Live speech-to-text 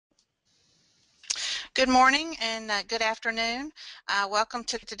Good morning and good afternoon. Welcome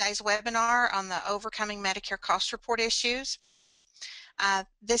to today's webinar on the Overcoming Medicare Cost Report Issues.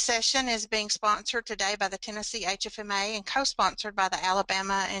 This session is being sponsored today by the Tennessee HFMA and co-sponsored by the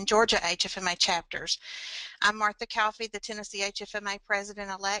Alabama and Georgia HFMA chapters. I'm Martha Calfee, the Tennessee HFMA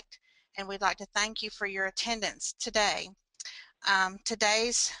President-elect, and we'd like to thank you for your attendance today.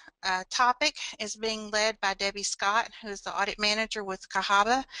 Today's topic is being led by Debbie Scott, who is the Audit Manager with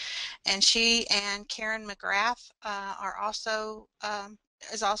Cahaba, and she and Karen McGrath are also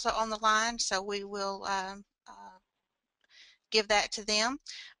is also on the line, so we will give that to them.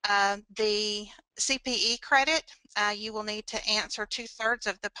 The CPE credit, you will need to answer 2/3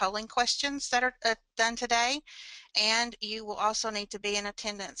 of the polling questions that are done today, and you will also need to be in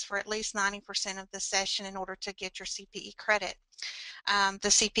attendance for at least 90% of the session in order to get your CPE credit. The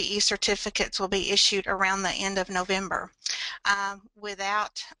CPE certificates will be issued around the end of November.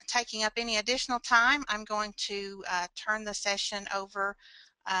 Without taking up any additional time, I'm going to turn the session over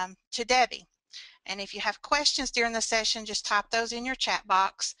to Debbie. And if you have questions during the session, just type those in your chat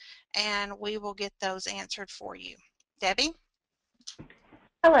box and we will get those answered for you. Debbie?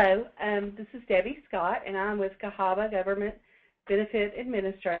 Hello, this is Debbie Scott, and I'm with Cahaba Government Benefit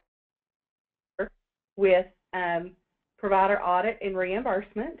Administrator with Provider Audit and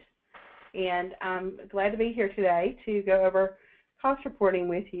Reimbursement. And I'm glad to be here today to go over cost reporting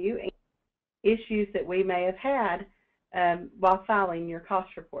with you and issues that we may have had while filing your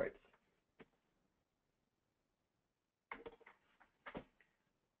cost reports.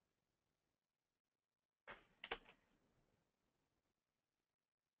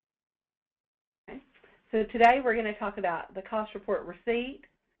 So today we're going to talk about the cost report receipt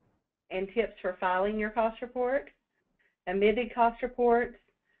and tips for filing your cost report, amended cost reports,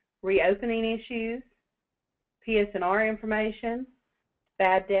 reopening issues, PSNR information,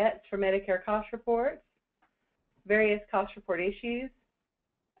 bad debts for Medicare cost reports, various cost report issues,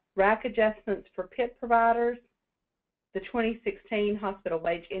 RAC adjustments for PIP providers, the 2016 Hospital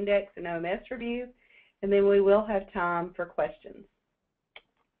Wage Index and OMS review, and then we will have time for questions.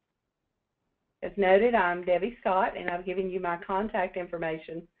 As noted, I'm Debbie Scott, and I've given you my contact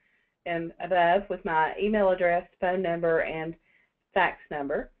information and above with my email address, phone number, and fax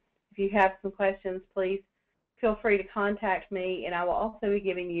number. If you have some questions, please feel free to contact me, and I will also be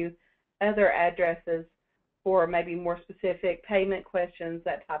giving you other addresses for maybe more specific payment questions,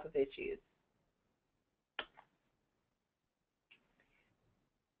 that type of issues.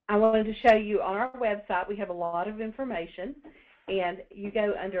 I wanted to show you on our website we have a lot of information, and you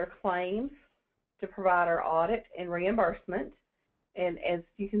go under Claims to Provider Audit and Reimbursement. And as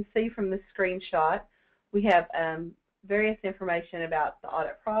you can see from this screenshot, we have various information about the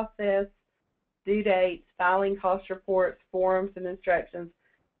audit process, due dates, filing cost reports, forms and instructions,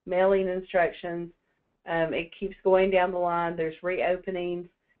 mailing instructions. It keeps going down the line. There's reopenings,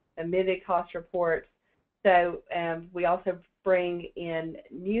 amended cost reports. So we also bring in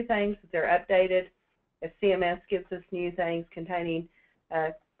new things that they're updated. If CMS gives us new things containing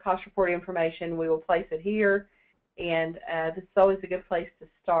cost report information, we will place it here. And this is always a good place to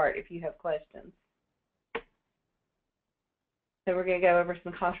start if you have questions. So we're going to go over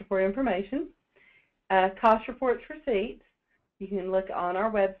some cost report information. Cost reports receipts, you can look on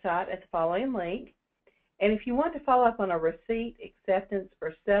our website at the following link. And if you want to follow up on a receipt, acceptance,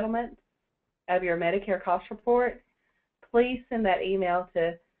 or settlement of your Medicare cost report, please send that email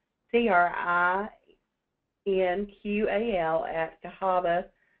to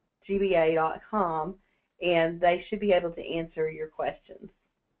CRINQAL@CahabaGBA.com, and they should be able to answer your questions.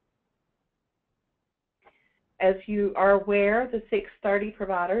 As you are aware, the 630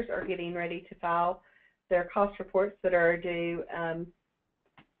 providers are getting ready to file their cost reports that are due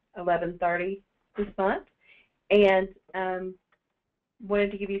 11/30 this month, and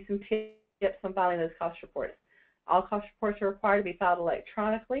wanted to give you some tips on filing those cost reports. All cost reports are required to be filed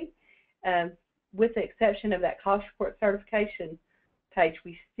electronically. With the exception of that cost report certification page,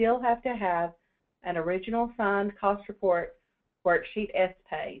 we still have to have an original signed cost report worksheet S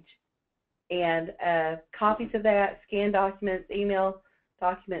page. And copies of that, scanned documents, email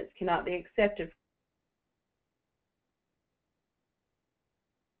documents cannot be accepted.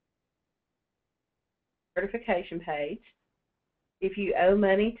 Certification page. If you owe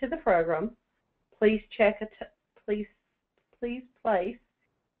money to the program, please please place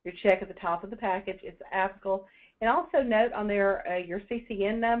your check at the top of the package. It's applicable. And also note on there your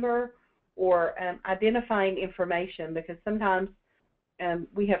CCN number or identifying information, because sometimes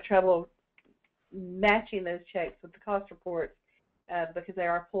we have trouble matching those checks with the cost reports because they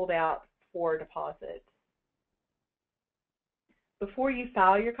are pulled out for deposit. Before you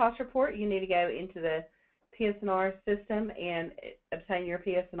file your cost report, you need to go into the PSNR system and obtain your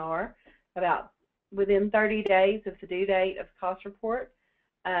PSNR about within 30 days of the due date of the cost report.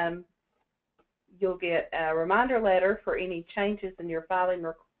 You'll get a reminder letter for any changes in your filing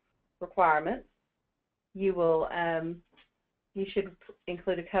requirements. You should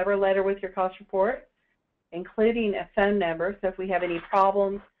include a cover letter with your cost report, including a phone number. So if we have any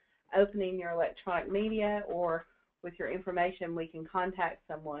problems opening your electronic media or with your information, we can contact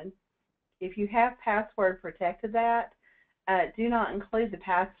someone. If you have password protected that, do not include the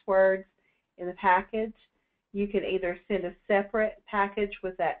passwords in the package. You can either send a separate package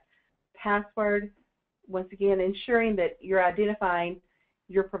with that password, once again ensuring that you're identifying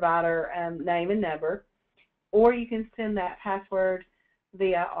your provider name and number, or you can send that password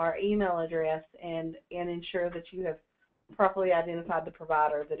via our email address and ensure that you have properly identified the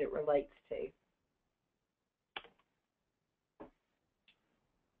provider that it relates to.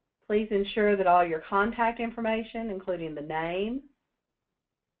 Please ensure that all your contact information, including the name,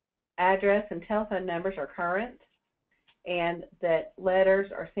 address, and telephone numbers are current, and that letters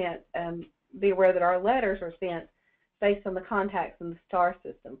are sent, be aware that our letters are sent based on the contacts in the STAR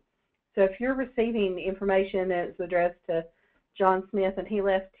system. So if you're receiving information that's addressed to John Smith and he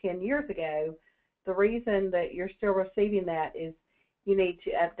left 10 years ago, the reason that you're still receiving that is you need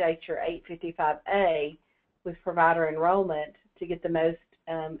to update your 855A with provider enrollment to get the most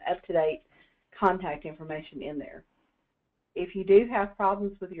up-to-date contact information in there. If you do have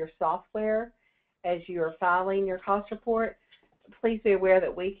problems with your software as you are filing your cost report, please be aware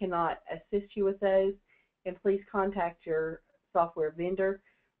that we cannot assist you with those, and please contact your software vendor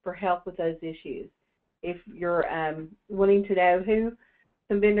for help with those issues. If you're wanting to know who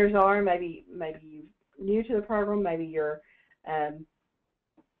some vendors are, maybe you're new to the program, maybe you're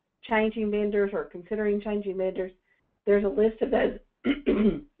changing vendors or considering changing vendors, there's a list of those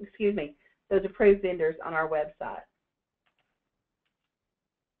excuse me, those approved vendors on our website.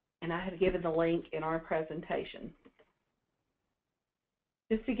 And I have given the link in our presentation.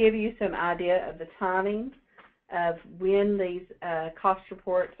 Just to give you some idea of the timing of when these cost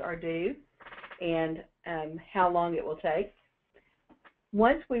reports are due and how long it will take.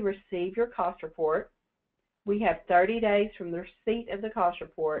 Once we receive your cost report, we have 30 days from the receipt of the cost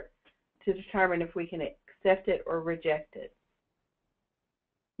report to determine if we can accept it or reject it.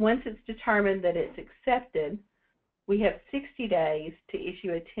 Once it's determined that it's accepted, we have 60 days to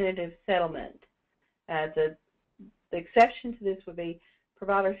issue a tentative settlement. The exception to this would be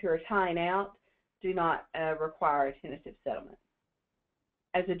providers who are tying out do not require a tentative settlement.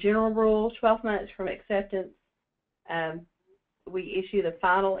 As a general rule, 12 months from acceptance, we issue the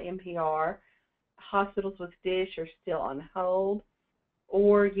final NPR. Hospitals with DISH are still on hold,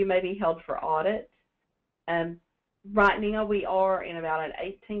 or you may be held for audit. Right now, we are in about an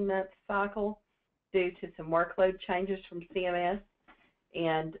 18-month cycle due to some workload changes from CMS.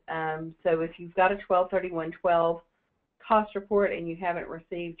 And so if you've got a 12/31/12 cost report and you haven't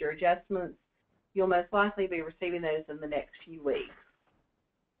received your adjustments, you'll most likely be receiving those in the next few weeks.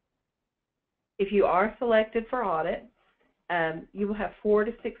 If you are selected for audit, you will have 4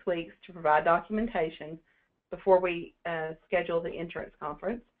 to 6 weeks to provide documentation before we schedule the insurance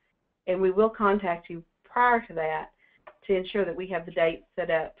conference. And we will contact you prior to that to ensure that we have the date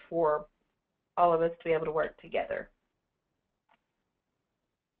set up for all of us to be able to work together.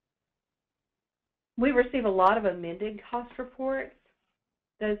 We receive a lot of amended cost reports.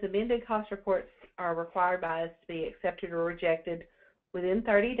 Those amended cost reports are required by us to be accepted or rejected within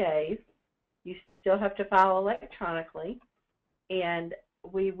 30 days. You still have to file electronically, and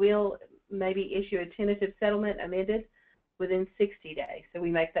we will maybe issue a tentative settlement amended within 60 days, so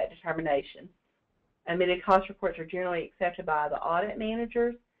we make that determination. Amended cost reports are generally accepted by the audit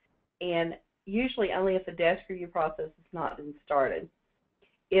managers, and usually only if the desk review process has not been started.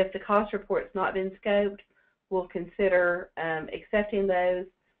 If the cost report's not been scoped, we'll consider accepting those.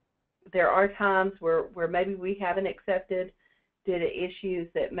 There are times where maybe we haven't accepted due to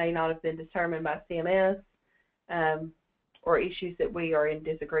issues that may not have been determined by CMS or issues that we are in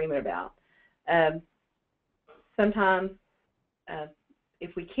disagreement about. Sometimes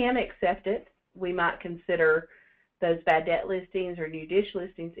if we can accept it, we might consider those bad debt listings or new DISH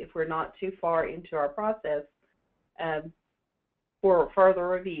listings if we're not too far into our process for further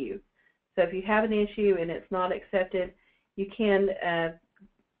review. So if you have an issue and it's not accepted, we can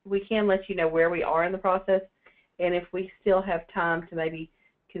let you know where we are in the process and if we still have time to maybe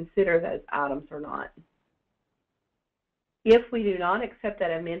consider those items or not. If we do not accept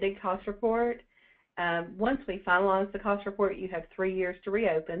that amended cost report, once we finalize the cost report, you have 3 years to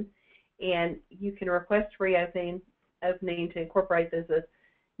reopen, and you can request reopening reopening to incorporate those as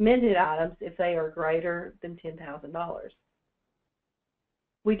amended items if they are greater than $10,000.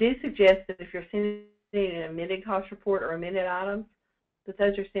 We do suggest that if you're sending an amended cost report or amended items, that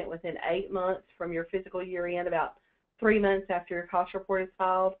those are sent within 8 months from your fiscal year end, about 3 months after your cost report is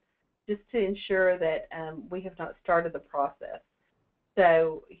filed, just to ensure that we have not started the process.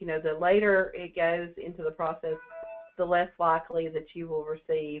 So, the later it goes into the process, the less likely that you will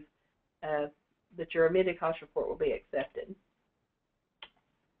receive, that your amended cost report will be accepted.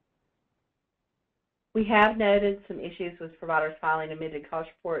 We have noted some issues with providers filing amended cost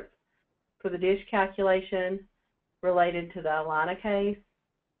reports for the dish calculation related to the Alana case.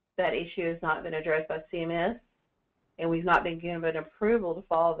 That issue has not been addressed by CMS, and we've not been given approval to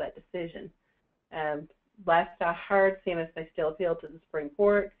follow that decision. Last I heard, CMS may still appeal to the Supreme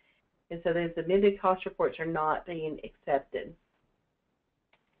Court, and so those amended cost reports are not being accepted.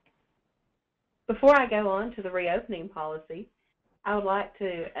 Before I go on to the reopening policy, I would like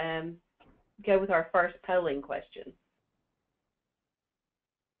to go with our first polling question.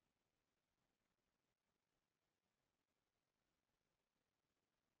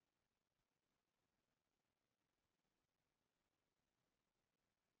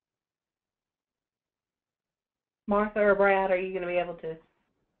 Martha or Brad, are you going to be able to?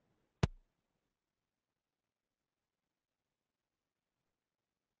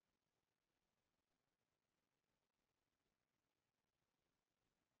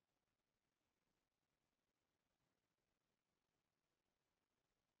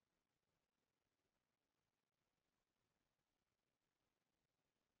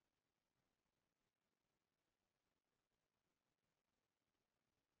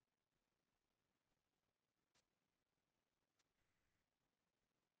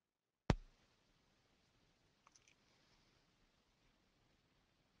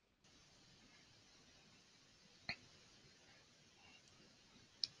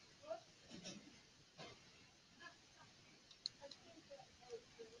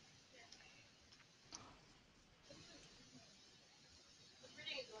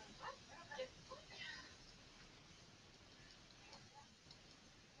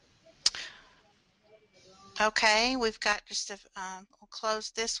 Okay, we've got just a, we'll close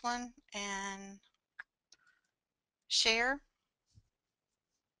this one and share.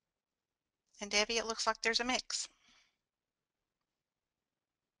 And Debbie, it looks like there's a mix.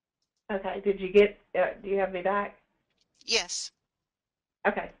 Okay, did you get, do you have me back? Yes.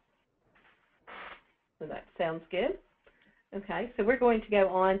 Okay, so that sounds good. Okay, so we're going to go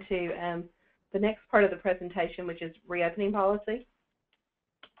on to the next part of the presentation, which is reopening policy.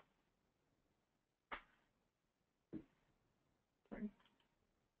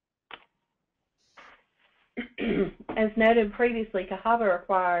 As noted previously, Cahaba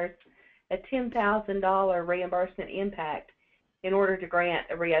requires a $10,000 reimbursement impact in order to grant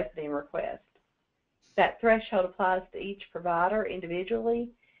a reopening request. That threshold applies to each provider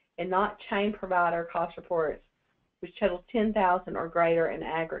individually and not chain provider cost reports which total $10,000 or greater in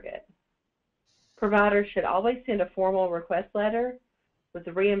aggregate. Providers should always send a formal request letter with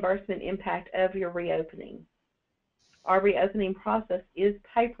the reimbursement impact of your reopening. Our reopening process is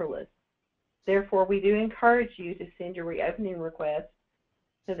paperless. Therefore, we do encourage you to send your reopening request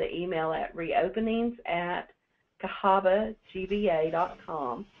to the email at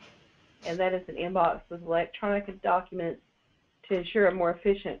reopenings@cahabagba.com, and that is an inbox with electronic documents to ensure a more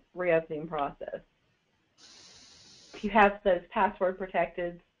efficient reopening process. If you have those password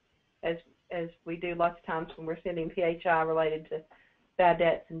protected, as we do lots of times when we're sending PHI related to bad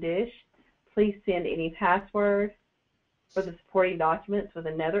debts and dish, please send any password for the supporting documents with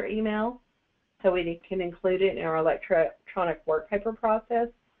another email so we can include it in our electronic work paper process.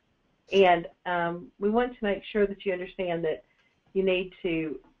 And we want to make sure that you understand that you need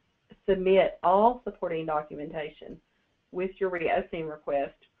to submit all supporting documentation with your reopening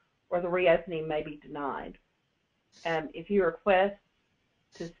request, or the reopening may be denied. If you request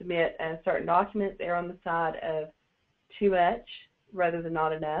to submit certain documents, they're on the side of too much rather than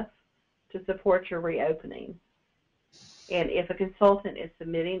not enough to support your reopening. And if a consultant is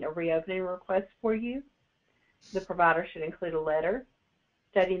submitting a reopening request for you, the provider should include a letter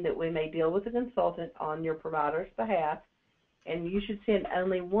stating that we may deal with the consultant on your provider's behalf, and you should send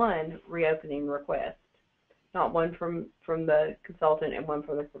only one reopening request, not one from the consultant and one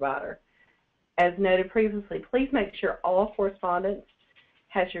from the provider. As noted previously, please make sure all correspondence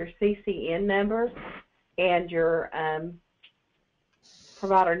has your CCN number and your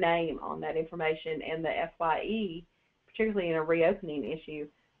provider name on that information and the FYE, particularly in a reopening issue,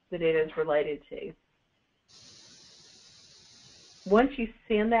 that it is related to. Once you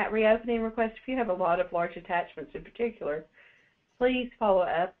send that reopening request, if you have a lot of large attachments in particular, please follow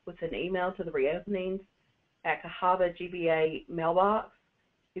up with an email to the reopenings at Cahaba GBA mailbox.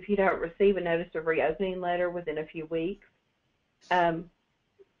 If you don't receive a notice of reopening letter within a few weeks,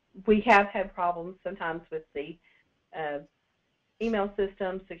 we have had problems sometimes with the email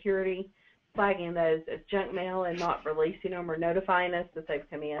system security flagging those as junk mail and not releasing them or notifying us that they've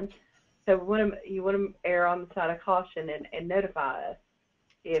come in. So you want to err on the side of caution and notify us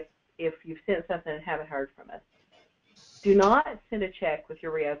if you've sent something and haven't heard from us. Do not send a check with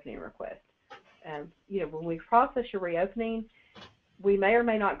your reopening request. When we process your reopening, we may or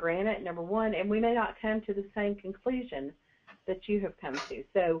may not grant it, number one, and we may not come to the same conclusion that you have come to.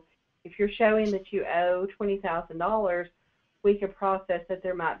 So if you're showing that you owe $20,000, we can process that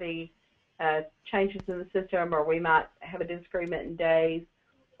there might be changes in the system, or we might have a disagreement in days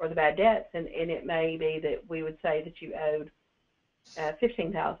or the bad debts, and it may be that we would say that you owed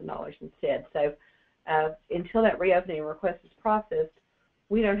 $15,000 instead. So until that reopening request is processed,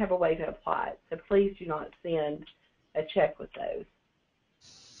 we don't have a way to apply it. So please do not send a check with those.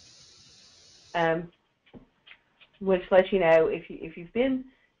 Which lets you know if you've been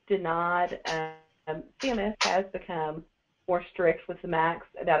denied, CMS has become more strict with the MACs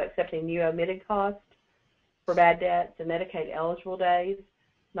about accepting new omitted costs for bad debts and Medicaid eligible days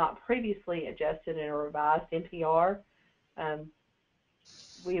not previously adjusted in a revised NPR.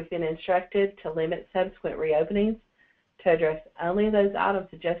 We have been instructed to limit subsequent reopenings to address only those items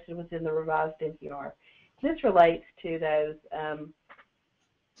adjusted within the revised NPR. This relates to those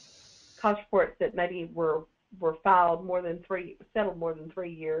cost reports that maybe were filed settled more than 3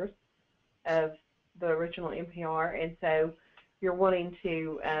 years of the original NPR, and so you're wanting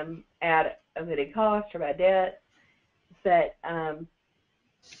to add omitted costs or bad debts that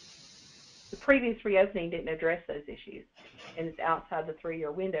the previous reopening didn't address those issues, and it's outside the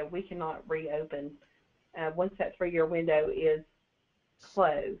 3-year window. We cannot reopen once that 3-year window is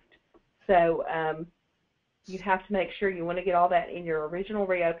closed. So you have to make sure you want to get all that in your original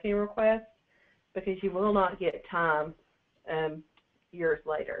reopening request, because you will not get time years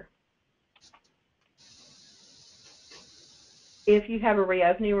later. If you have a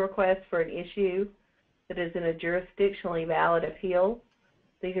reopening request for an issue that is in a jurisdictionally valid appeal,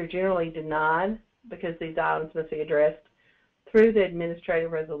 these are generally denied because these items must be addressed through the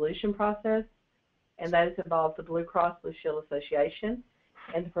administrative resolution process, and those involve the Blue Cross Blue Shield Association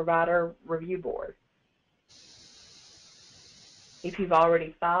and the Provider Review Board. If you've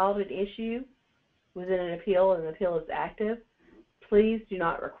already filed an issue within an appeal and the appeal is active, please do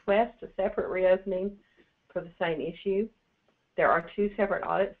not request a separate reopening for the same issue. There are 2 separate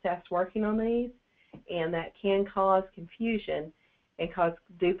audit staffs working on these, and that can cause confusion and cause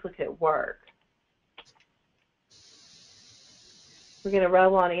duplicate work. We're going to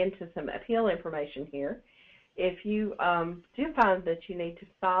roll on into some appeal information here. If you do find that you need to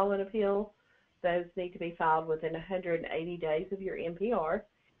file an appeal, those need to be filed within 180 days of your NPR,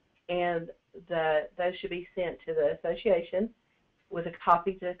 and those should be sent to the association with a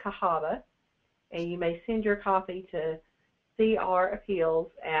copy to Cahaba, and you may send your copy to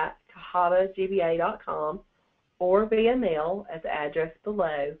crappeals@cahabagba.com or via mail at the address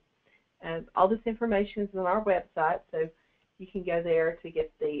below. All this information is on our website, so you can go there to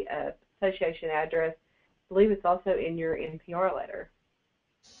get the association address. I believe it's also in your NPR letter.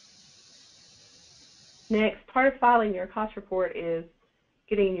 Next, part of filing your cost report is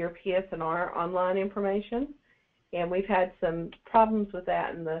getting your PSNR online information, and we've had some problems with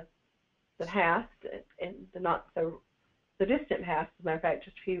that in the past, and the not so distant past. As a matter of fact,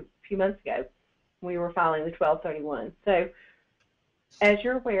 just a few months ago, we were filing the 1231. So, as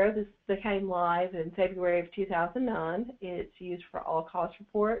you're aware, this became live in February of 2009. It's used for all cost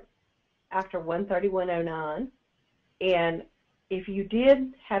reports after 13109, and if you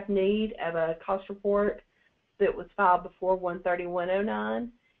did have need of a cost report that was filed before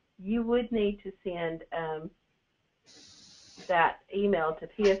 13109, you would need to send that email to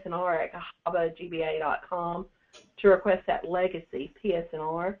psnr@cahabagba.com to request that legacy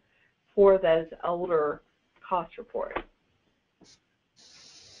PSNR for those older cost reports.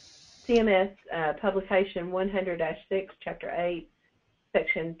 CMS Publication 100-6, Chapter 8,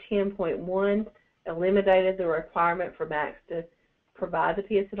 Section 10.1 eliminated the requirement for MACs to provide the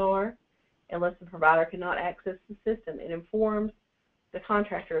PSNR unless the provider cannot access the system. It informs the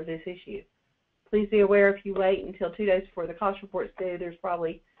contractor of this issue. Please be aware, if you wait until 2 days before the cost report's due, there's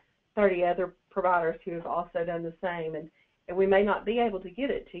probably 30 other providers who have also done the same, and we may not be able to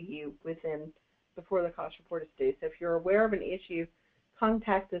get it to you before the cost report is due. So if you're aware of an issue,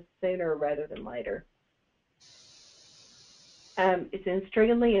 contact us sooner rather than later. It's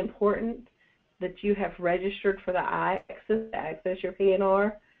extremely important that you have registered for the IACs to access your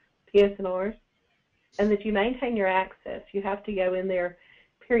PSNRs, and that you maintain your access. You have to go in there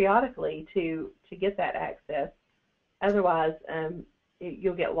periodically to get that access. Otherwise,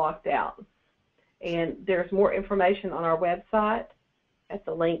 you'll get locked out. And there's more information on our website at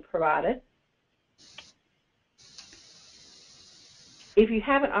the link provided. If you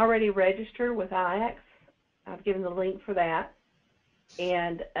haven't already registered with IACs, I've given the link for that.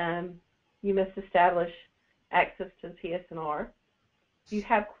 And you must establish access to the PSNR. If you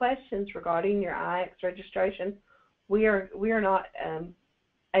have questions regarding your IACs registration, we are not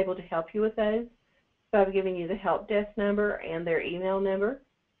able to help you with those. So I've given you the help desk number and their email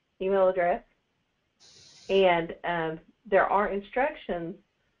address. And there are instructions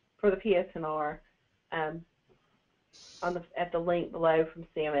for the PSNR at the link below from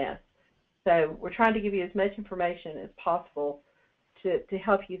CMS. So we're trying to give you as much information as possible to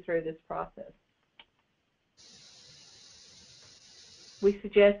help you through this process. We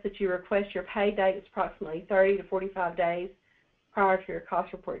suggest that you request your pay dates approximately 30 to 45 days prior to your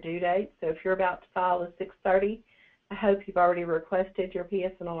cost report due date. So if you're about to file a 630, I hope you've already requested your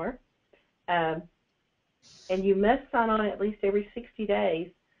PSNR. And you must sign on at least every 60 days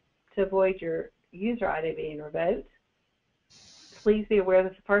to avoid your user ID being revoked. Please be aware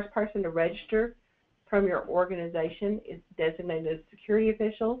that the first person to register from your organization is designated as security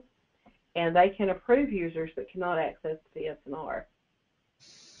officials, and they can approve users but cannot access the PSNR.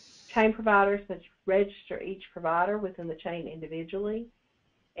 Chain providers must register each provider within the chain individually,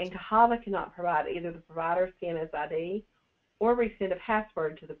 and Cahaba cannot provide either the provider's CMS ID or resend a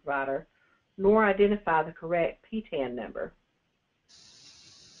password to the provider, nor identify the correct PTAN number.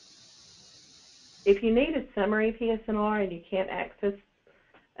 If you need a summary PSNR and you can't access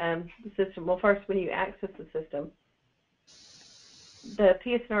the system, well, first, when you access the system, the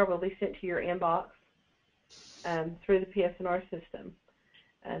PSNR will be sent to your inbox through the PSNR system.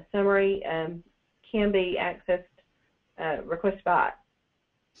 Summary can be accessed, requested by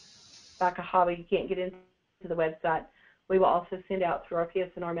Cahaba. You can't get into the website. We will also send out through our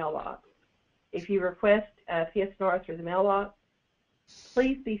PSNR mailbox. If you request a PSNR through the mailbox,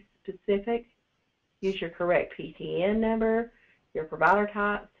 please be specific. Use your correct PTN number, your provider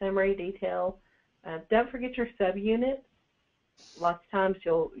type, summary, detail. Don't forget your subunits. Lots of times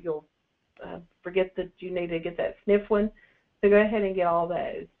you'll forget that you need to get that SNF one, so go ahead and get all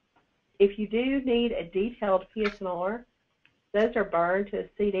those. If you do need a detailed PSNR, those are burned to a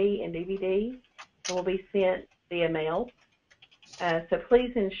CD and DVD and will be sent via mail. So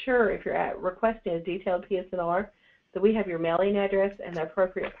please ensure, if you're requesting a detailed PSNR, that we have your mailing address and the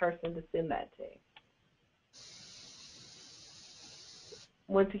appropriate person to send that to.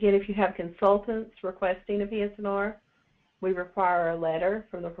 Once again, if you have consultants requesting a PSNR, we require a letter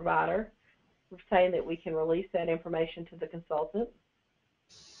from the provider saying that we can release that information to the consultant.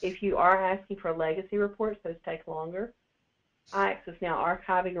 If you are asking for legacy reports, those take longer. IACS is now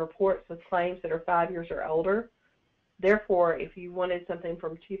archiving reports with claims that are 5 years or older. Therefore, if you wanted something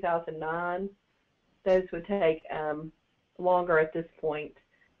from 2009, those would take longer at this point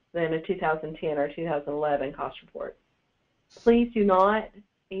than a 2010 or 2011 cost report. Please do not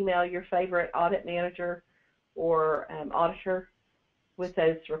email your favorite audit manager or auditor with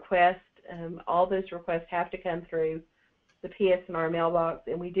those requests. All those requests have to come through the PSNR mailbox,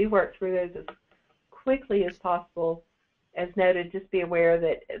 and we do work through those as quickly as possible. As noted, just be aware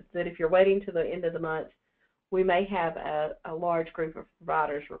that if you're waiting to the end of the month, we may have a large group of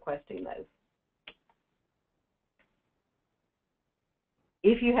providers requesting those.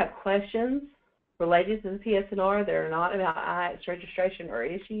 If you have questions related to the PSNR that are not about IACS registration or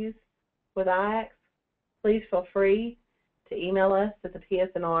issues with IACS, please feel free to email us at the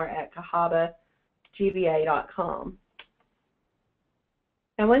PSNR@CahabaGBA.com.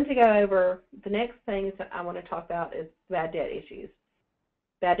 I wanted to go over the next things that I want to talk about is bad debt issues.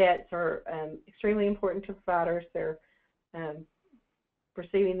 Bad debts are extremely important to providers. They're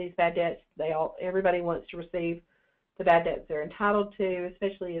receiving these bad debts. Everybody wants to receive the bad debts they're entitled to,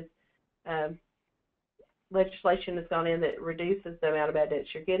 especially as legislation has gone in that reduces the amount of bad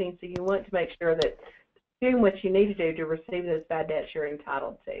debts you're getting. So you want to make sure that you're doing what you need to do to receive those bad debts you're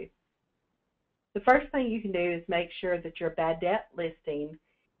entitled to. The first thing you can do is make sure that your bad debt listing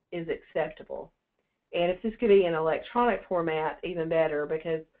is acceptable. And if this could be in electronic format, even better,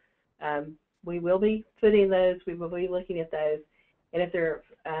 because we will be putting those, we will be looking at those. And if they're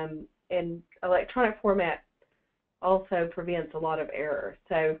in electronic format, also prevents a lot of error.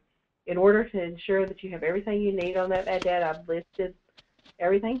 So in order to ensure that you have everything you need on that bad debt, I've listed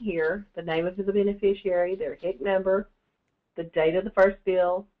everything here: the name of the beneficiary, their HIC number, the date of the first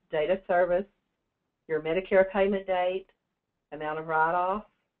bill, date of service, your Medicare payment date, amount of write-off,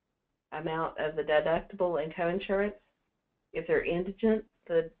 amount of the deductible and coinsurance. If they're indigent,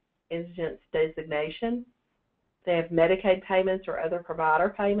 the indigent's designation. They have Medicaid payments or other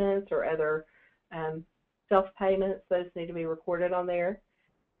provider payments or other self-payments. Those need to be recorded on there.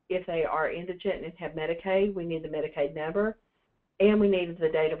 If they are indigent and have Medicaid, we need the Medicaid number, and we need the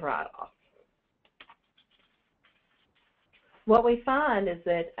date of write-off. What we find is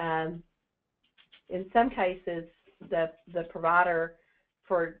that in some cases, the provider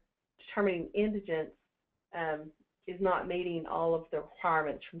for determining indigence is not meeting all of the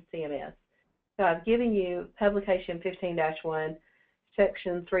requirements from CMS. So I've given you Publication 15-1,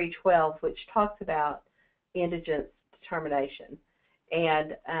 Section 312, which talks about indigence determination.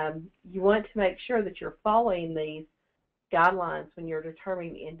 And you want to make sure that you're following these guidelines when you're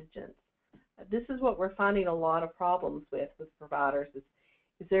determining indigence. This is what we're finding a lot of problems with providers is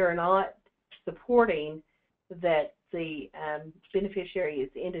they're not supporting that the beneficiary is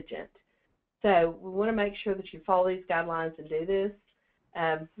indigent. So we want to make sure that you follow these guidelines and do this.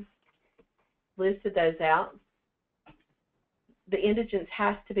 Listed those out. The indigence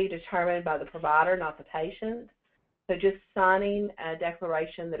has to be determined by the provider, not the patient. So just signing a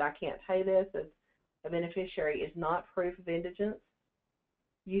declaration that I can't pay this as a beneficiary is not proof of indigence.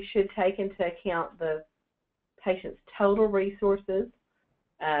 You should take into account the patient's total resources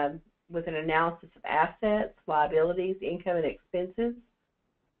with an analysis of assets, liabilities, income, and expenses.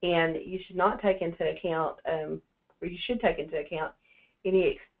 And you should not take into account, or you should take into account,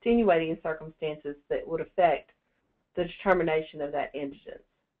 any extenuating circumstances that would affect the determination of that indigence.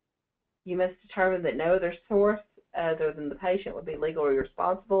 You must determine that no other source other than the patient would be legally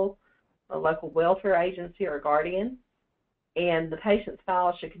responsible, a local welfare agency or guardian, and the patient's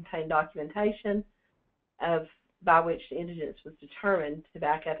file should contain documentation by which the indigence was determined to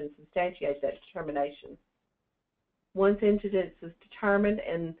back up and substantiate that determination. Once indigence is determined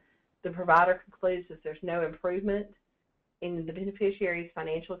and the provider concludes that there's no improvement in the beneficiary's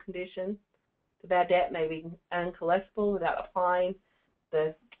financial condition, the bad debt may be uncollectible without applying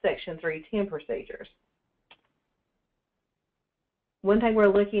the Section 310 procedures. One thing we're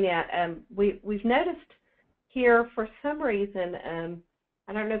looking at, we've noticed here for some reason,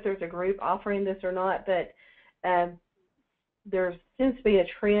 I don't know if there's a group offering this or not, but there seems to be a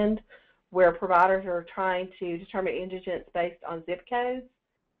trend where providers are trying to determine indigence based on zip codes,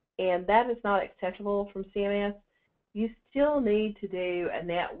 and that is not acceptable from CMS. You still need to do a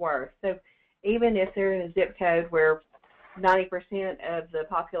net worth. So even if they're in a zip code where 90% of the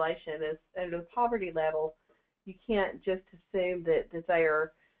population is under the poverty level, you can't just assume that they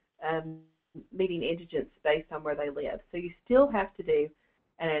are meeting indigence based on where they live. So you still have to do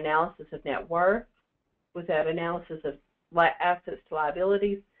an analysis of net worth with that analysis of assets to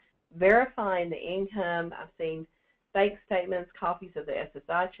liabilities, verifying the income. I've seen bank statements, copies of the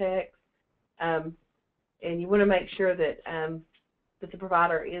SSI checks, and you want to make sure that that the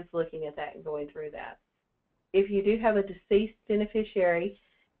provider is looking at that and going through that. If you do have a deceased beneficiary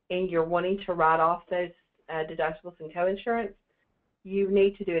and you're wanting to write off those deductibles and coinsurance, you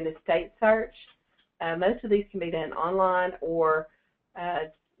need to do an estate search. Most of these can be done online or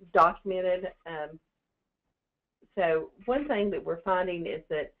documented. So one thing that we're finding is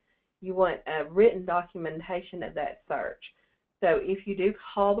that you want a written documentation of that search. So if you do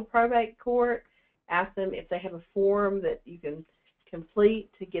call the probate court, ask them if they have a form that you can complete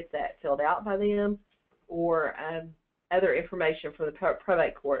to get that filled out by them, or other information from the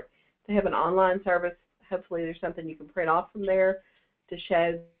probate court. They have an online service. Hopefully there's something you can print off from there to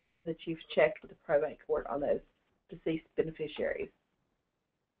show that you've checked with the probate court on those deceased beneficiaries.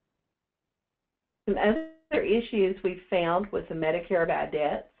 Some other issues we've found with the Medicare bad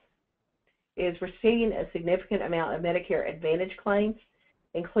debts is we're seeing a significant amount of Medicare Advantage claims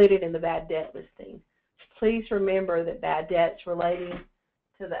included in the bad debt listing. Please remember that bad debts relating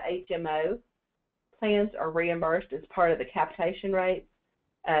to the HMO plans are reimbursed as part of the capitation rate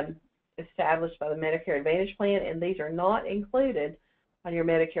established by the Medicare Advantage plan, and these are not included on your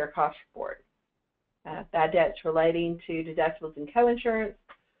Medicare Cost Report. Bad debts relating to deductibles and coinsurance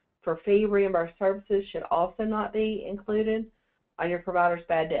for fee reimbursed services should also not be included on your provider's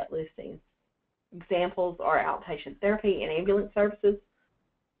bad debt listing. Examples are outpatient therapy and ambulance services.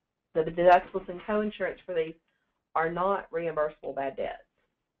 The deductibles and coinsurance for these are not reimbursable bad debts.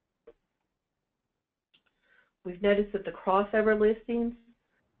 We've noticed that the crossover listings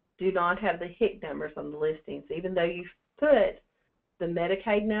do not have the HIC numbers on the listings. Even though you've put the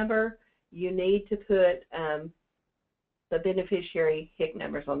Medicaid number, you need to put the beneficiary HIC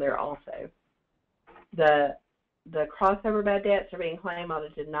numbers on there also. The the crossover bad debts are being claimed on a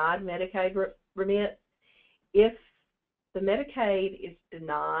denied Medicaid remit. If the Medicaid is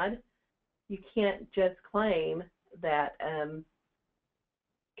denied, you can't just claim that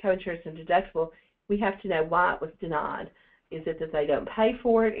coinsurance and deductible. We have to know why it was denied. Is it that they don't pay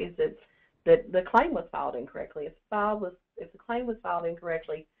for it? Is it that the claim was filed incorrectly? If the claim was filed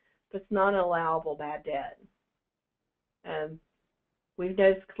incorrectly, that's not an allowable bad debt. We've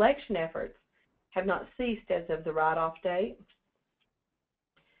noticed collection efforts have not ceased as of the write-off date.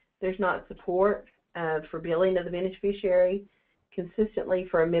 There's not support for billing of the beneficiary consistently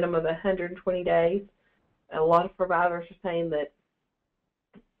for a minimum of 120 days. A lot of providers are saying that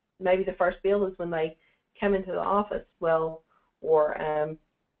maybe the first bill is when they come into the office, well, or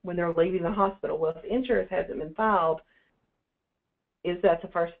when they're leaving the hospital. Well, if insurance hasn't been filed, is that the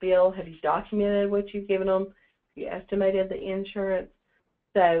first bill? Have you documented what you've given them? Have you estimated the insurance?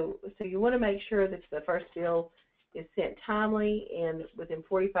 So you want to make sure that the first bill is sent timely and within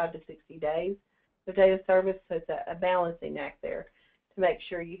 45 to 60 days of date of service. So it's a balancing act there to make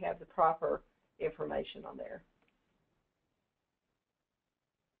sure you have the proper information on there.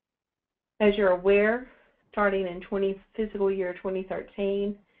 As you're aware, starting in fiscal year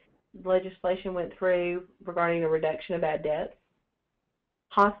 2013, legislation went through regarding a reduction of bad debts.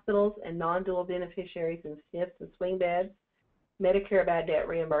 Hospitals and non-dual beneficiaries in SNFs and swing beds, Medicare bad debt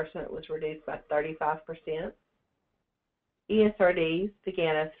reimbursement was reduced by 35%. ESRDs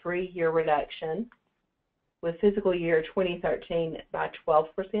began a 3-year reduction with fiscal year 2013 by 12%,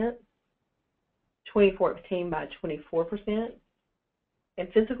 2014 by 24%,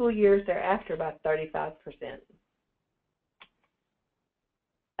 and fiscal years thereafter by 35%.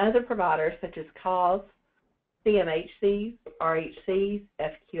 Other providers such as CAHs, CMHCs, RHCs,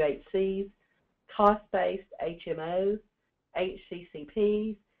 FQHCs, cost-based HMOs,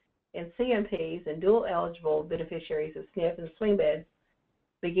 HCCPs, and CMPs and dual eligible beneficiaries of SNF and swing beds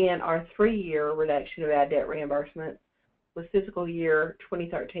began our 3-year reduction of bad debt reimbursement with fiscal year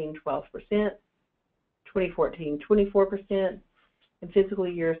 2013 12%, 2014 24%, and fiscal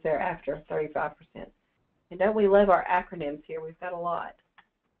years thereafter 35%. And don't we love our acronyms here? We've got a lot.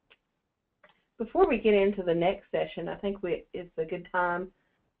 Before we get into the next session, I think it's a good time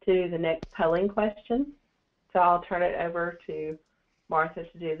to do the next polling question. So I'll turn it over to Martha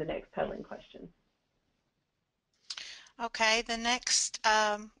to do the next polling question. Okay, the next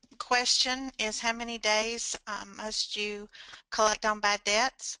question is how many days must you collect on bad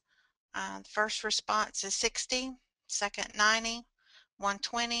debts? The first response is 60, second 90,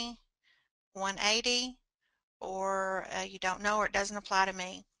 120, 180, or you don't know or it doesn't apply to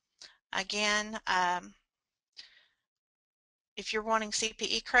me. Again, if you're wanting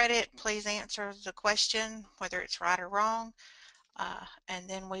CPE credit, please answer the question, whether it's right or wrong, and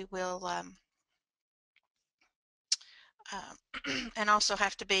then we will, and also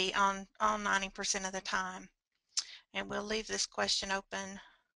have to be on 90% of the time. And we'll leave this question open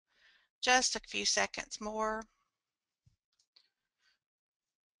just a few seconds more.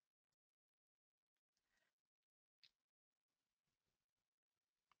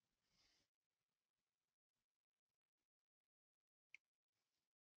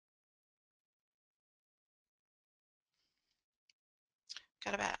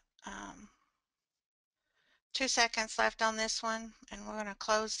 Got about 2 seconds left on this one, and we're going to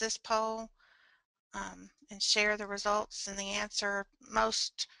close this poll and share the results. And the answer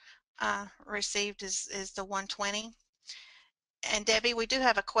most received is the 120. And Debbie, we do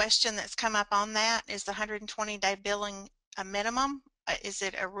have a question that's come up on that. Is the 120-day billing a minimum? Is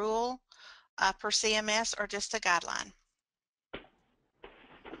it a rule per CMS or just a guideline?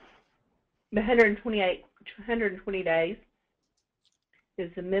 The 120 days is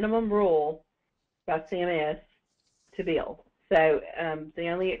the minimum rule by CMS to bill. So the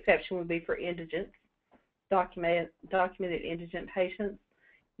only exception would be for indigents, documented indigent patients.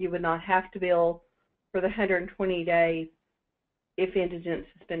 You would not have to bill for the 120 days if indigence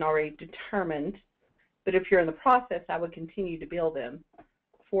has been already determined. But if you're in the process, I would continue to bill them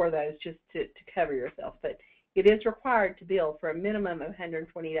for those just to cover yourself. But it is required to bill for a minimum of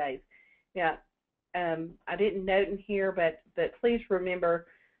 120 days. Now, I didn't note in here, but please remember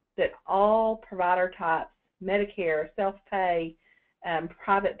that all provider types, Medicare, self-pay,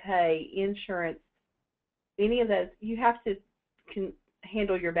 private pay, insurance, any of those, you have to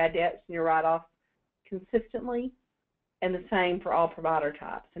handle your bad debts and your write-offs consistently, and the same for all provider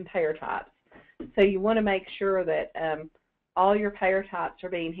types and payer types. So you want to make sure that all your payer types are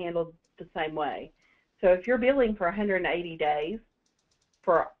being handled the same way. So if you're billing for 180 days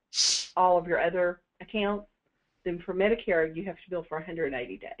for all of your other accounts, then for Medicare you have to bill for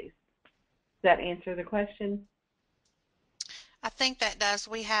 180 days. Does that answer the question? I think that does.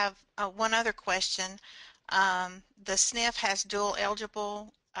 We have one other question. The SNF has dual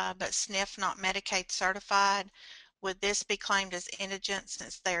eligible, but SNF not Medicaid certified. Would this be claimed as indigent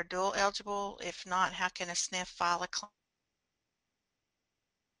since they are dual eligible? If not, how can a SNF file a claim?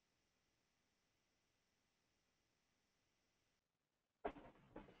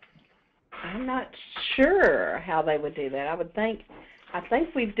 I'm not sure how they would do that. I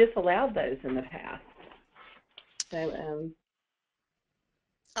think we've disallowed those in the past. So,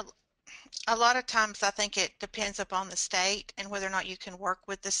 A, a lot of times I think it depends upon the state and whether or not you can work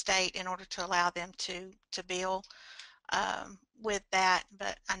with the state in order to allow them to bill with that.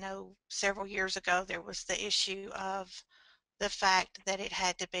 But I know several years ago there was the issue of the fact that it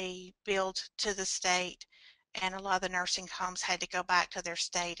had to be billed to the state, and a lot of the nursing homes had to go back to their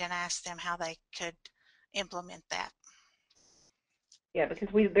state and ask them how they could implement that. yeah, because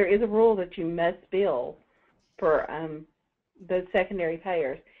there is a rule that you must bill for those secondary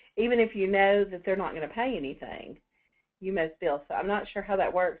payers, even if you know that they're not going to pay anything. You must bill. So I'm not sure how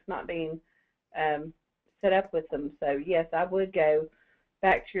that works, not being set up with them. So yes, I would go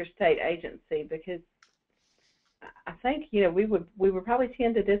back to your state agency, because I think we would probably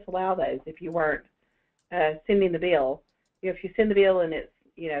tend to disallow those if you weren't sending the bill. If you send the bill and it's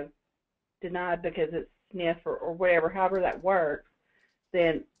denied because it's SNF or whatever, however that works,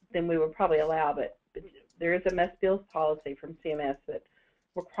 then we would probably allow. But there is a must bill policy from CMS that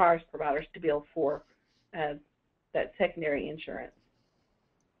requires providers to bill for that secondary insurance.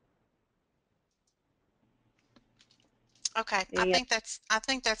 Okay, Yeah. I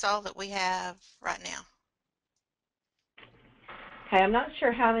think that's all that we have right now. Okay, I'm not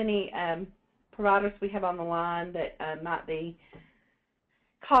sure how many providers we have on the line that might be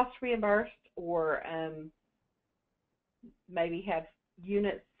cost reimbursed, or maybe have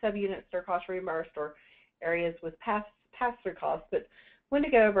subunits that are cost reimbursed, or areas with pass-through costs. But I want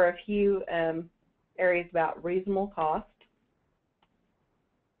to go over a few areas about reasonable cost.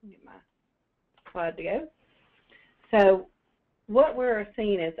 Get my slide to go. So what we're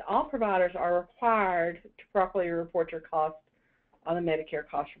seeing is all providers are required to properly report your costs on the Medicare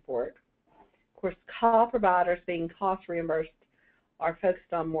Cost Report. Of course, call providers being cost reimbursed are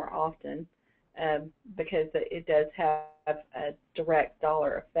focused on more often because it does have a direct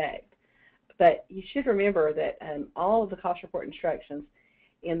dollar effect. But you should remember that all of the cost report instructions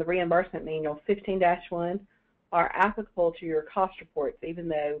in the reimbursement manual 15-1 are applicable to your cost reports. Even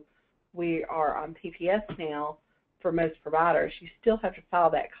though we are on PPS now for most providers, you still have to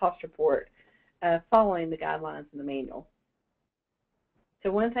file that cost report following the guidelines in the manual. So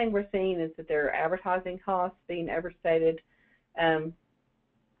one thing we're seeing is that there are advertising costs being overstated.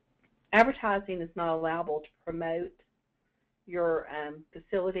 Advertising is not allowable to promote your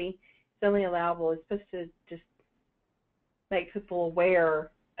facility. It's only allowable, it's supposed to just make people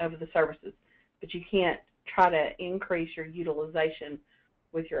aware of the services, but you can't try to increase your utilization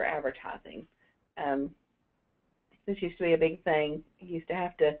with your advertising. This used to be a big thing. You used to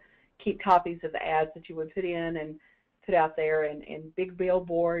have to keep copies of the ads that you would put in and put out there, and big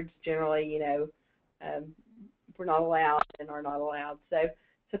billboards generally, we're not allowed and are not allowed. So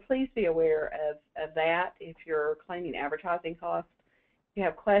please be aware of that if you're claiming advertising costs. If you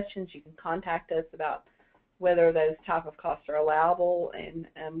have questions, you can contact us about whether those type of costs are allowable, and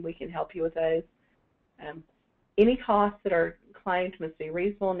we can help you with those. Any costs that are claimed must be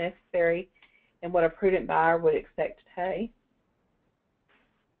reasonable, necessary, and what a prudent buyer would expect to pay.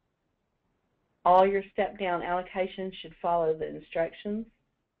 All your step-down allocations should follow the instructions.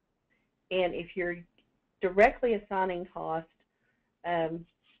 And if you're directly assigning cost,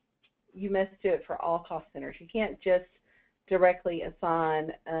 you must do it for all cost centers. You can't just directly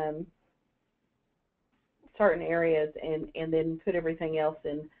assign certain areas and then put everything else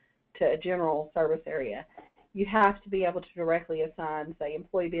into a general service area. You have to be able to directly assign, say,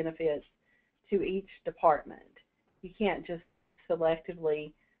 employee benefits to each department. You can't just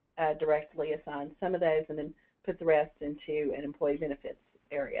selectively directly assign some of those and then put the rest into an employee benefits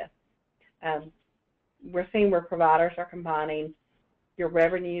area. We're seeing where providers are combining your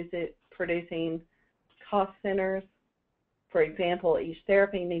revenues producing cost centers. For example, each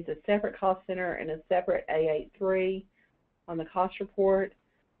therapy needs a separate cost center and a separate A83 on the cost report.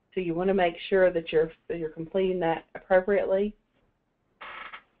 So you want to make sure that you're completing that appropriately.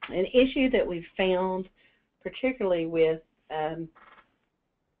 An issue that we've found, particularly with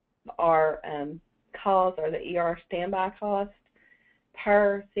our costs, are the ER standby costs.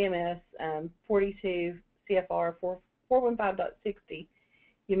 Per CMS 42 CFR 415.60,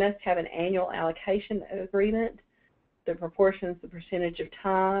 you must have an annual allocation agreement that proportions the percentage of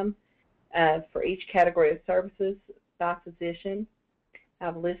time for each category of services by physician.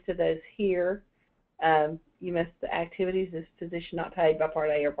 I've listed those here. You must the activities as physician not paid by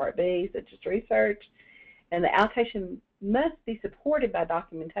Part A or Part B, such as research, and the allocation must be supported by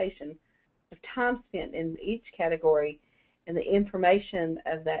documentation of time spent in each category, and the information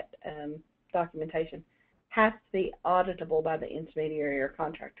of that documentation has to be auditable by the intermediary or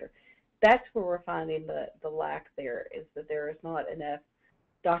contractor. That's where we're finding the lack there, is that there is not enough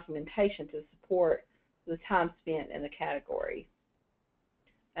documentation to support the time spent in the category.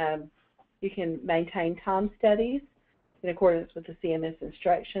 You can maintain time studies in accordance with the CMS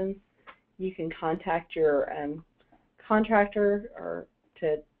instructions. You can contact your contractor or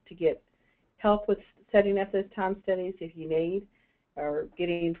to get help with setting up those time studies if you need, or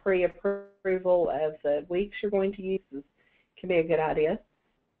getting pre-approval of the weeks you're going to use can be a good idea.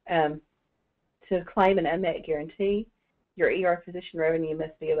 To claim an unmet guarantee, your ER physician revenue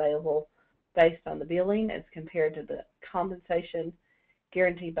must be available based on the billing as compared to the compensation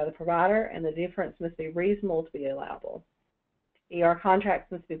guaranteed by the provider, and the difference must be reasonable to be allowable. ER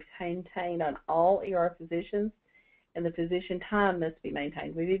contracts must be maintained on all ER physicians, and the physician time must be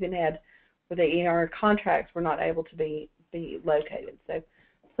maintained. We've even had where the ER contracts were not able to be located. So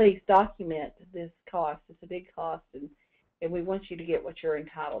please document this cost. It's a big cost, and we want you to get what you're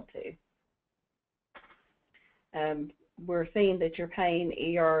entitled to. We're seeing that you're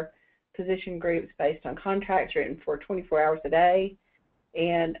paying ER physician groups based on contracts written for 24 hours a day,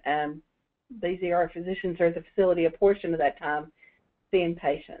 and these ER physicians are at the facility a portion of that time seeing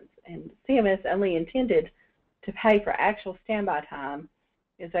patients. And CMS only intended to pay for actual standby time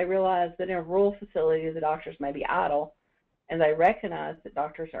as they realize that in a rural facility the doctors may be idle, and they recognize that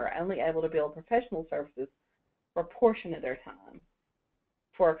doctors are only able to bill professional services for a portion of their time.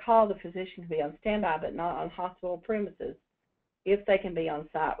 For a call, the physician can be on standby but not on hospital premises if they can be on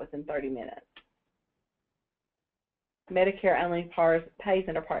site within 30 minutes. Medicare only pays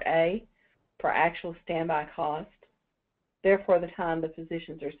under Part A for actual standby cost. Therefore, the time the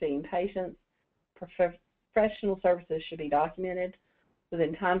physicians are seeing patients, professional services should be documented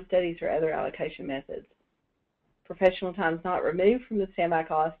within time studies or other allocation methods. Professional time is not removed from the standby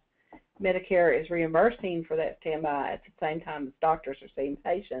cost. Medicare is reimbursing for that standby at the same time as doctors are seeing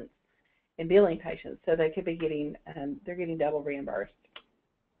patients and billing patients, so they could be getting they're getting double reimbursed.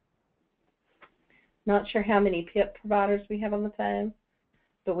 Not sure how many PIP providers we have on the phone,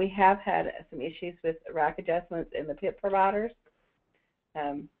 but we have had some issues with rack adjustments in the PIP providers.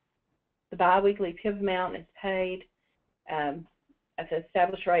 The biweekly PIP amount is paid at the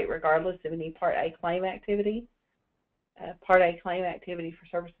established rate regardless of any Part A claim activity. Part A claim activity for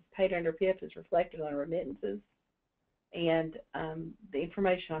services paid under PIP is reflected on remittances, and the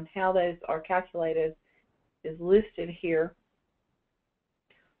information on how those are calculated is listed here.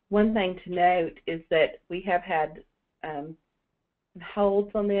 One thing to note is that we have had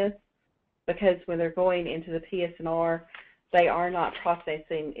holds on this because when they're going into the PSNR, they are not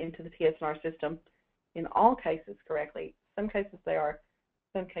processing into the PSNR system in all cases correctly. Some cases they are,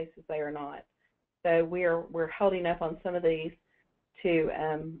 some cases they are not. So we're holding up on some of these to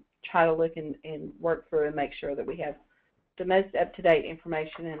try to look and work through and make sure that we have the most up-to-date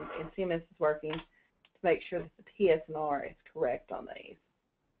information, and CMS is working to make sure that the PSNR is correct on these.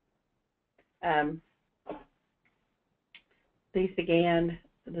 These began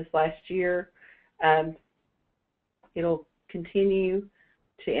this last year. It'll continue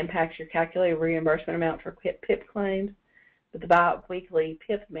to impact your calculated reimbursement amount for PIP claims, but the bi-weekly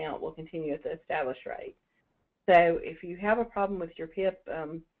PIP amount will continue at the established rate. So if you have a problem with your PIP,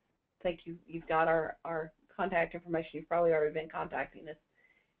 I think you've got our contact information. You've probably already been contacting us,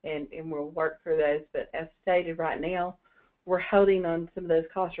 and we'll work through those. But as stated right now, we're holding on some of those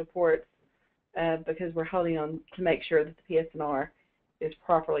cost reports because we're holding on to make sure that the PSNR is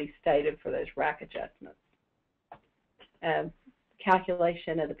properly stated for those rack adjustments.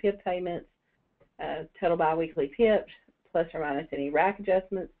 Calculation of the PIP payments, total biweekly PIP, plus or minus any rack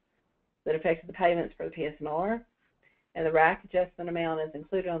adjustments that affected the payments for the PSNR, and the rack adjustment amount is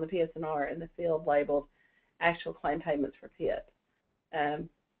included on the PSNR in the field labeled actual claim payments for PIP. And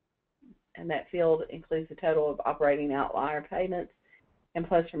that field includes the total of operating outlier payments and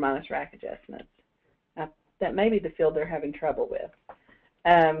plus or minus rack adjustments. Now, that may be the field they're having trouble with.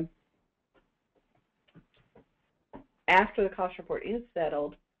 After the cost report is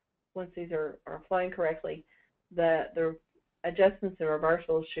settled, once these are flowing correctly, the adjustments and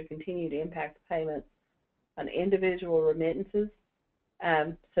reversals should continue to impact the payments on individual remittances.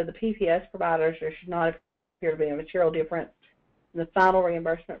 So the PPS providers, there should not appear to be a material difference in the final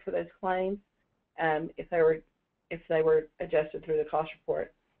reimbursement for those claims if they were adjusted through the cost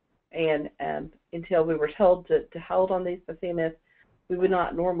report. And until we were told to hold on these by CMS, we would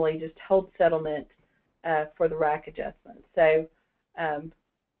not normally just hold settlement for the RAC adjustment. So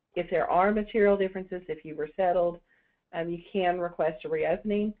if there are material differences, if you were settled, you can request a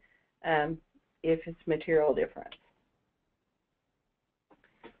reopening if it's material difference.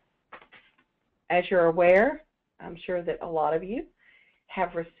 As you're aware, I'm sure that a lot of you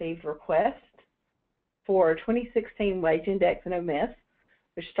have received requests for 2016 wage index and OMS,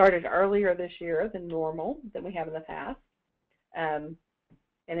 which started earlier this year than normal, than we have in the past. And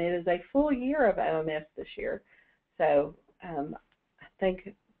it is a full year of OMS this year. So I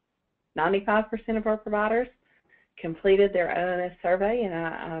think 95% of our providers completed their OMS survey, and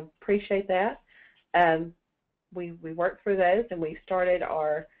I appreciate that. We worked through those, and we started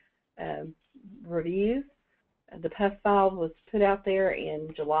our reviews. The PUF file was put out there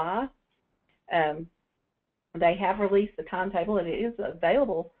in July. They have released the timetable, and it is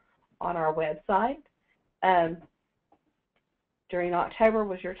available on our website. During October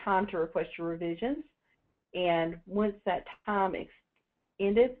was your time to request your revisions, and once that time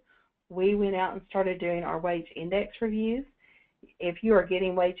ended, we went out and started doing our wage index reviews. If you are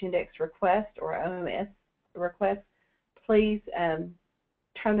getting wage index requests or OMS requests, please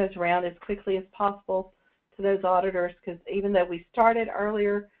turn those around as quickly as possible to those auditors, because even though we started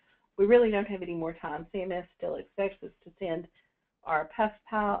earlier, we really don't have any more time. CMS still expects us to send our PUF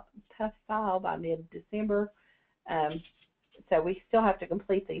file by mid-December, so we still have to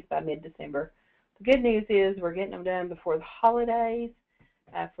complete these by mid-December. The good news is we're getting them done before the holidays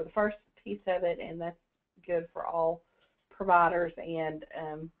for the first piece of it, and that's good for all providers and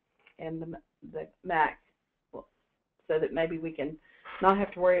the MAC, so that maybe we can not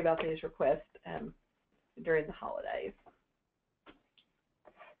have to worry about these requests during the holidays.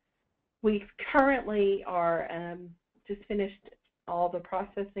 We currently are just finished all the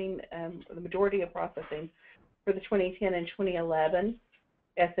processing, the majority of processing for the 2010 and 2011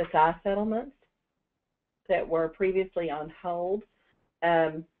 SSI settlements that were previously on hold.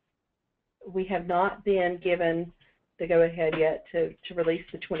 We have not been given the go-ahead yet to release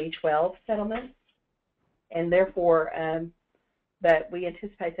the 2012 settlements, and therefore, but we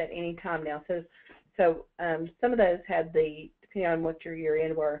anticipate that any time now. So some of those had the, depending on what your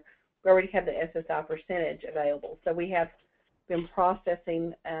year-end were, we already have the SSI percentage available. So we have been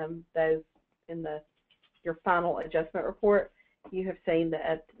processing those in your final adjustment report. You have seen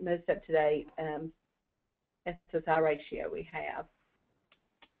the most up-to-date SSI ratio we have.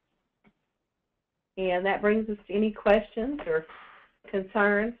 And that brings us to any questions or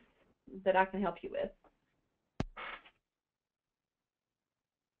concerns that I can help you with.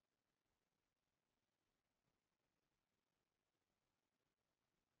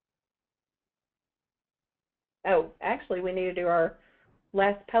 Oh, actually, we need to do our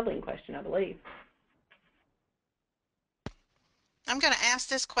last polling question, I believe. I'm going to ask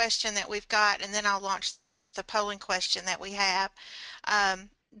this question that we've got, and then I'll launch the polling question that we have.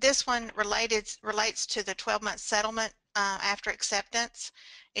 This one relates to the 12-month settlement after acceptance.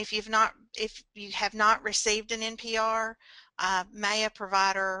 If you have not received an NPR, may a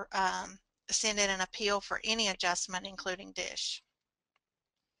provider send in an appeal for any adjustment, including DISH?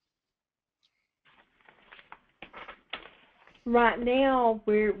 Right now,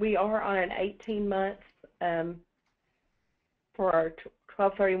 we are on an 18-month for our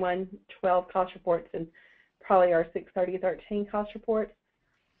 12/31/12 cost reports and probably our 6/30/13 cost reports.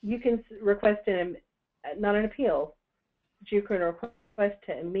 You can request not an appeal, but you can request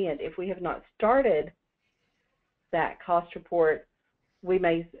to amend. If we have not started that cost report, we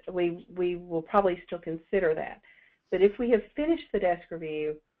will probably still consider that. But if we have finished the desk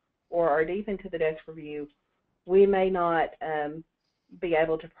review or are deep into the desk review, we may not be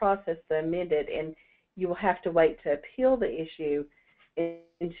able to process the amended, and you will have to wait to appeal the issue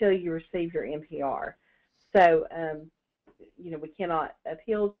until you receive your NPR. So, you know, we cannot,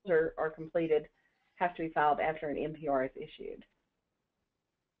 appeals are completed, have to be filed after an NPR is issued.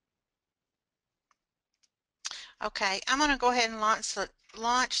 Okay, I'm going to go ahead and launch the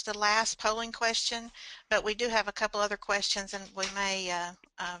last polling question, but we do have a couple other questions, and we may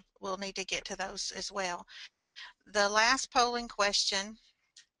we'll need to get to those as well. The last polling question,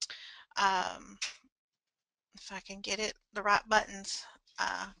 if I can get it, the right buttons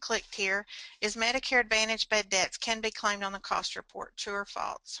clicked here, is Medicare Advantage bad debts can be claimed on the cost report, true or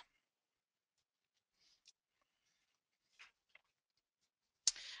false?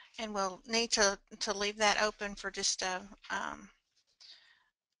 And we'll need to leave that open for just a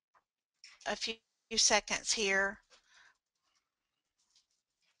few seconds here.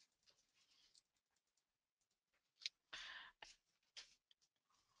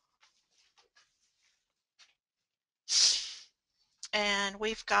 And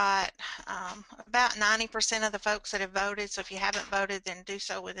we've got about 90% of the folks that have voted. So if you haven't voted, then do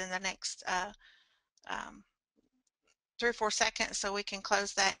so within the next um, 3 or 4 seconds so we can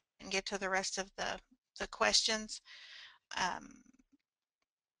close that and get to the rest of the questions. Um,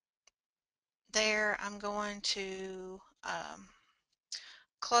 there, I'm going to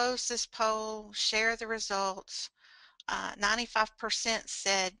close this poll, share the results. 95%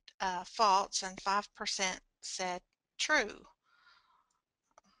 said false and 5% said true.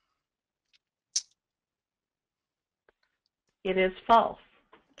 It is false.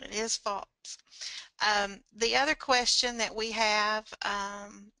 It is false. The other question that we have,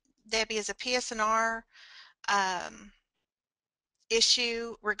 Debbie, is a PSNR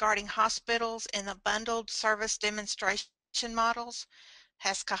issue regarding hospitals in the bundled service demonstration models.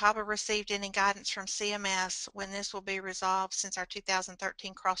 Has Cahaba received any guidance from CMS when this will be resolved, since our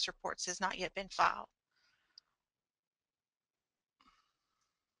 2013 cross reports has not yet been filed?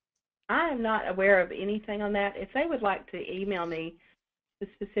 I am not aware of anything on that. If they would like to email me the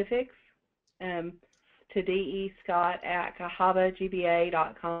specifics um, to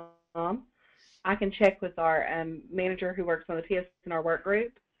descott@cahabagba.com, I can check with our manager who works on the PSNR work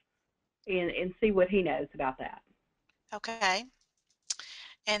group and see what he knows about that. Okay.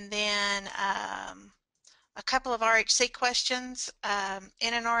 And then a couple of RHC questions.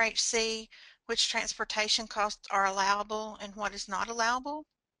 In an RHC, which transportation costs are allowable and what is not allowable?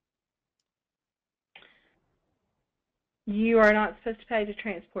 You are not supposed to pay to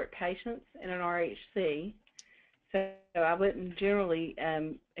transport patients in an RHC, so I wouldn't generally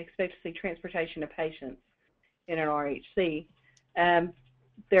expect to see transportation of patients in an RHC.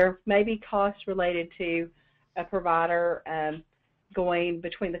 There may be costs related to a provider going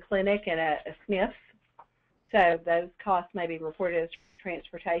between the clinic and a SNF, so those costs may be reported as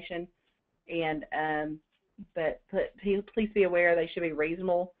transportation. And but please be aware they should be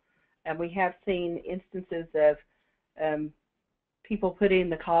reasonable. And we have seen instances of people putting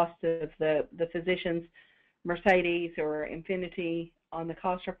the cost of the physician's Mercedes or Infinity on the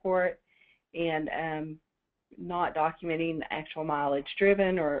cost report and not documenting the actual mileage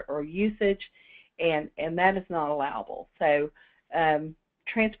driven or usage, and that is not allowable. So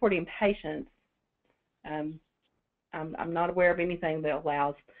transporting patients, I'm not aware of anything that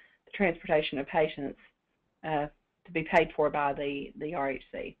allows the transportation of patients to be paid for by the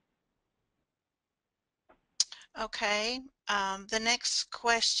RHC. Okay. The next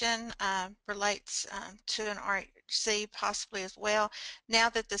question relates to an RHC possibly as well. Now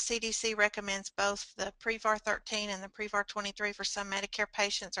that the CDC recommends both the Prevar 13 and the Prevar 23 for some Medicare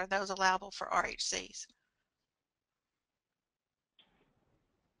patients, are those allowable for RHCs?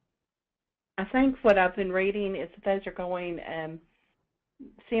 I think what I've been reading is that those are going,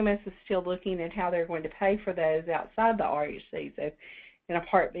 CMS is still looking at how they're going to pay for those outside the RHC, so in a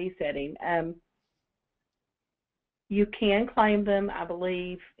Part B setting. You can claim them, I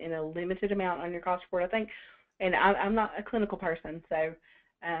believe, in a limited amount on your cost report, I think. And I'm not a clinical person, so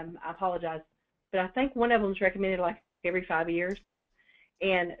I apologize. But I think one of them is recommended like every 5 years.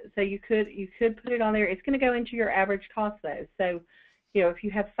 And so you could put it on there. It's going to go into your average cost, though. So, you know, if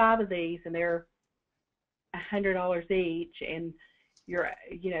you have 5 of these and they're $100 each, and you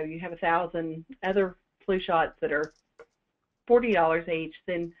have 1,000 other flu shots that are $40 each,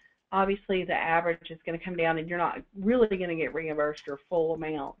 then obviously the average is going to come down and you're not really going to get reimbursed your full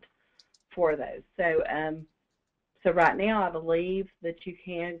amount for those. So so right now I believe that you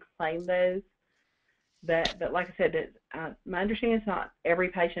can claim those, but like I said, my understanding is not every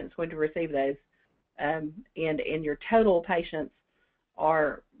patient is going to receive those, and your total patients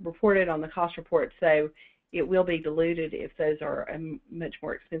are reported on the cost report, so it will be diluted if those are a much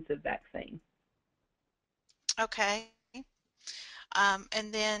more expensive vaccine. Okay.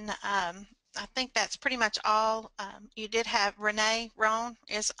 And then I think that's pretty much all. You did have Renee Roan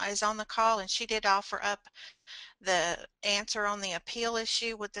is on the call, and she did offer up the answer on the appeal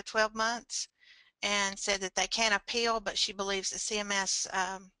issue with the 12 months and said that they can appeal, but she believes that CMS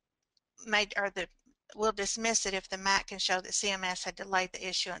will dismiss it if the MAC can show that CMS had delayed the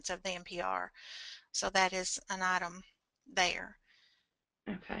issuance of the NPR. So that is an item there.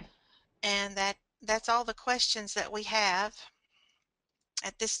 Okay. And that's all the questions that we have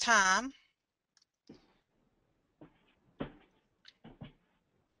at this time.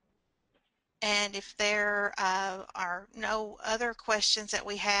 And if there are no other questions that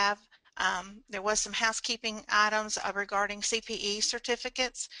we have, there was some housekeeping items regarding CPE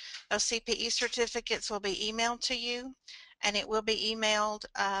certificates. Those CPE certificates will be emailed to you, and it will be emailed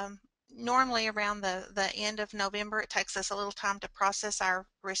normally around the end of November. It takes us a little time to process our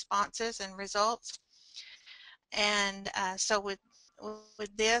responses and results. And so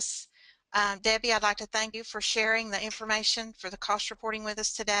with this. Debbie, I'd like to thank you for sharing the information for the cost reporting with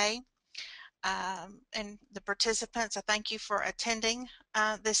us today. And the participants, I thank you for attending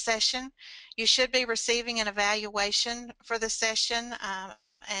this session. You should be receiving an evaluation for the session,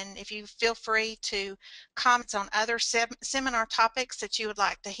 and if you feel free to comment on other seminar topics that you would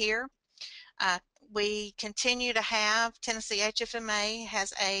like to hear. We continue to have Tennessee HFMA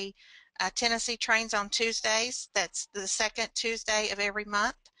has a Tennessee Trains on Tuesdays. That's the second Tuesday of every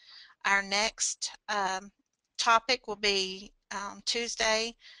month. Our next topic will be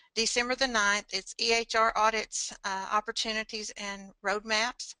Tuesday, December the 9th. It's EHR audits, opportunities, and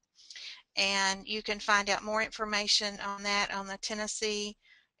roadmaps. And you can find out more information on that on the Tennessee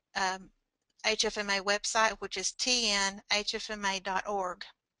HFMA website, which is tnhfma.org.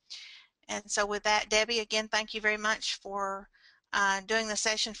 And so with that, Debbie, again, thank you very much for doing the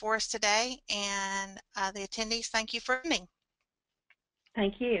session for us today. And the attendees, thank you for attending.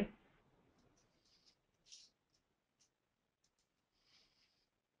 Thank you.